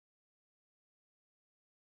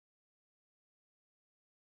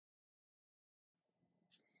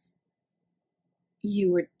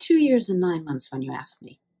You were 2 years and 9 months when you asked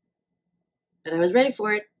me. But I was ready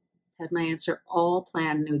for it, had my answer all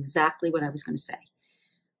planned, knew exactly what I was going to say.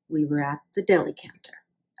 We were at the deli counter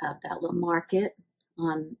of that little market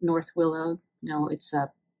on North Willow. No, it's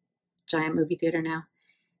a giant movie theater now.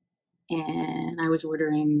 And I was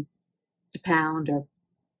ordering a pound or,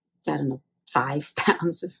 I don't know, 5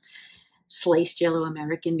 pounds of sliced yellow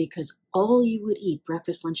American because all you would eat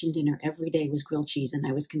breakfast, lunch, and dinner every day was grilled cheese. And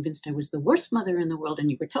I was convinced I was the worst mother in the world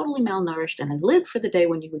and you were totally malnourished. And I lived for the day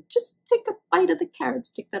when you would just take a bite of the carrot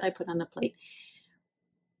stick that I put on the plate.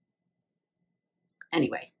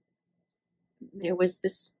 Anyway, there was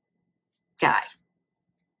this guy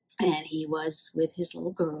and he was with his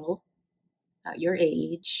little girl about your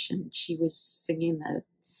age, and she was singing the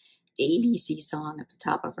ABC song at the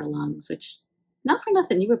top of her lungs, which, not for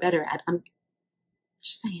nothing, you were better at. I'm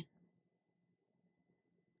just saying.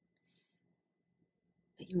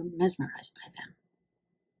 But you were mesmerized by them.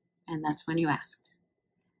 And that's when you asked,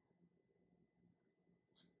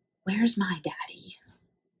 "Where's my daddy?"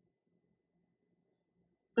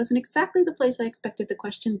 It wasn't exactly the place I expected the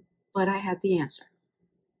question, but I had the answer.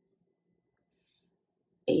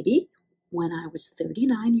 Baby, when I was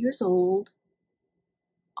 39 years old,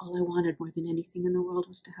 all I wanted more than anything in the world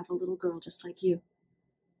was to have a little girl just like you.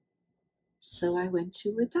 So I went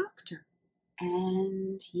to a doctor,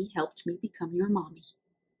 and he helped me become your mommy.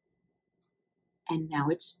 And now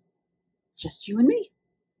it's just you and me.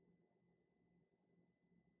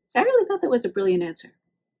 I really thought that was a brilliant answer.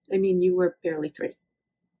 I mean, you were barely 3.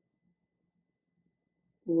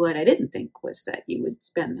 What I didn't think was that you would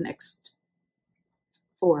spend the next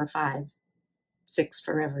 4 or 5, 6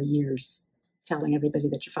 forever years telling everybody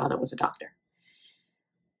that your father was a doctor.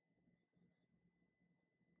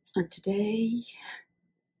 And today's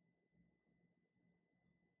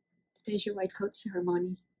your white coat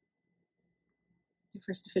ceremony, your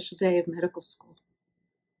first official day of medical school.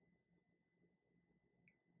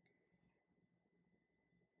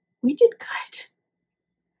 We did good.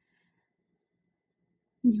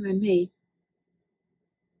 You and me.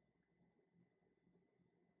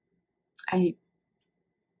 I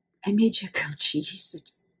made you grilled cheese.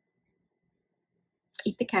 Just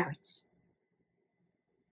eat the carrots.